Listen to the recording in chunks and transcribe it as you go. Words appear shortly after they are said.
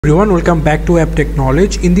Everyone, welcome back to App Tech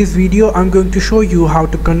Knowledge. In this video I'm going to show you how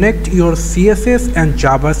to connect your CSS and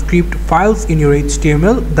JavaScript files in your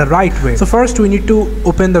HTML the right way. So first we need to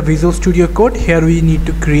open the Visual Studio Code. Here we need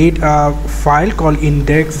to create a file called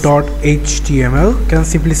index.html. You can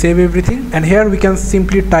simply save everything, and here we can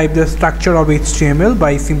simply type the structure of HTML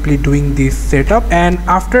by simply doing this setup. And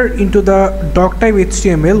after into the doc type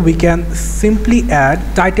HTML we can simply add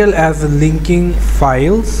title as linking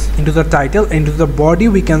files. Into the title, into the body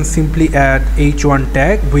we can simply add h1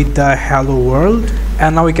 tag with the hello world,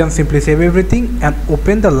 and now we can simply save everything and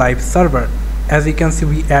open the live server. As you can see,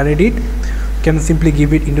 we added it. Can simply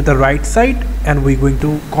give it into the right side, and we're going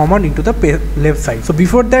to command into the left side. So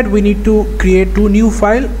before that we need to create two new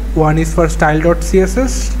files. One is for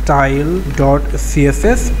style.css,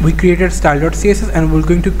 we created style.css, and we're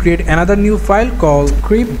going to create another new file called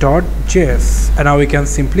script.js, and now we can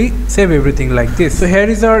simply save everything like this. So here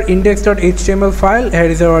is our index.html file, here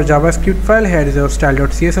is our JavaScript file, here is our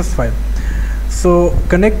style.css file. So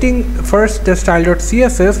connecting first the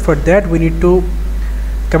style.css, for that we need to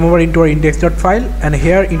come over into our index.file, and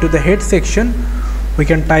here into the head section we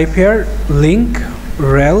can type here link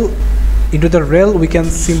rel. Into the rel we can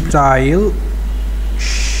simply style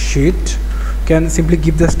sheet, can simply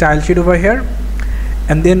give the style sheet over here,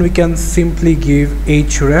 and then we can simply give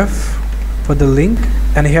href for the link,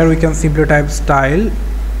 and here we can simply type style.css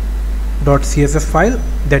file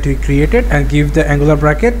that we created and give the angular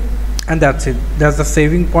bracket, and that's it. That's the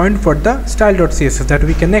saving point for the style.css that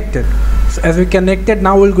we connected. So as we connected,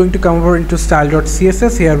 now we're going to come over into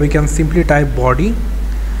style.css. Here we can simply type body,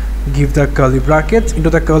 give the curly brackets. Into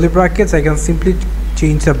the curly brackets I can simply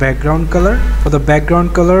change the background color. For the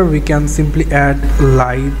background color we can simply add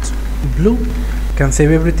light blue. Can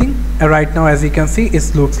save everything, and right now as you can see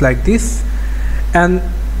it looks like this, and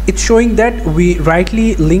it's showing that we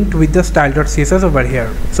rightly linked with the style.css over here.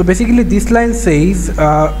 So basically this line says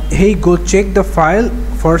hey, go check the file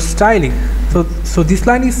for styling. So this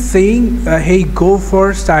line is saying hey, go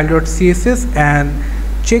for style.css and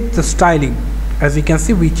check the styling. As you can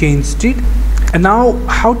see, we changed it. And now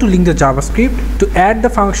how to link the JavaScript. To add the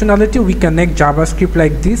functionality we connect JavaScript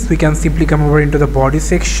like this. We can simply come over into the body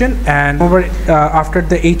section, and over after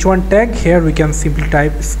the h1 tag, here we can simply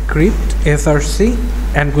type script src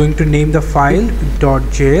and going to name the file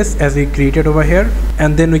 .js as we created over here,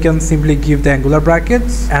 and then we can simply give the angular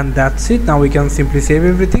brackets, and that's it. Now we can simply save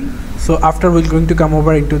everything. So after we're going to come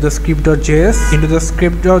over into the script.js. Into the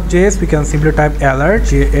script.js we can simply type alert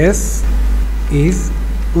js is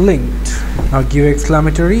linked. Now give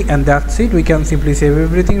exclamatory, and that's it. We can simply save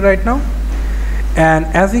everything right now, and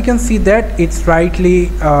as you can see that it's rightly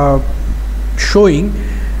showing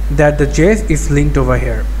that the JS is linked over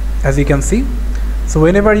here, as you can see. So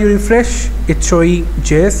whenever you refresh, it's showing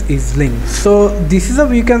JS is linked. So this is how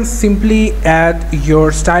you can simply add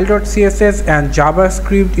your style.css and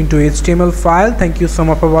JavaScript into HTML file. Thank you so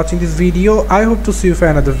much for watching this video. I hope to see you for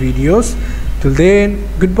another videos. Till then,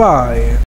 goodbye.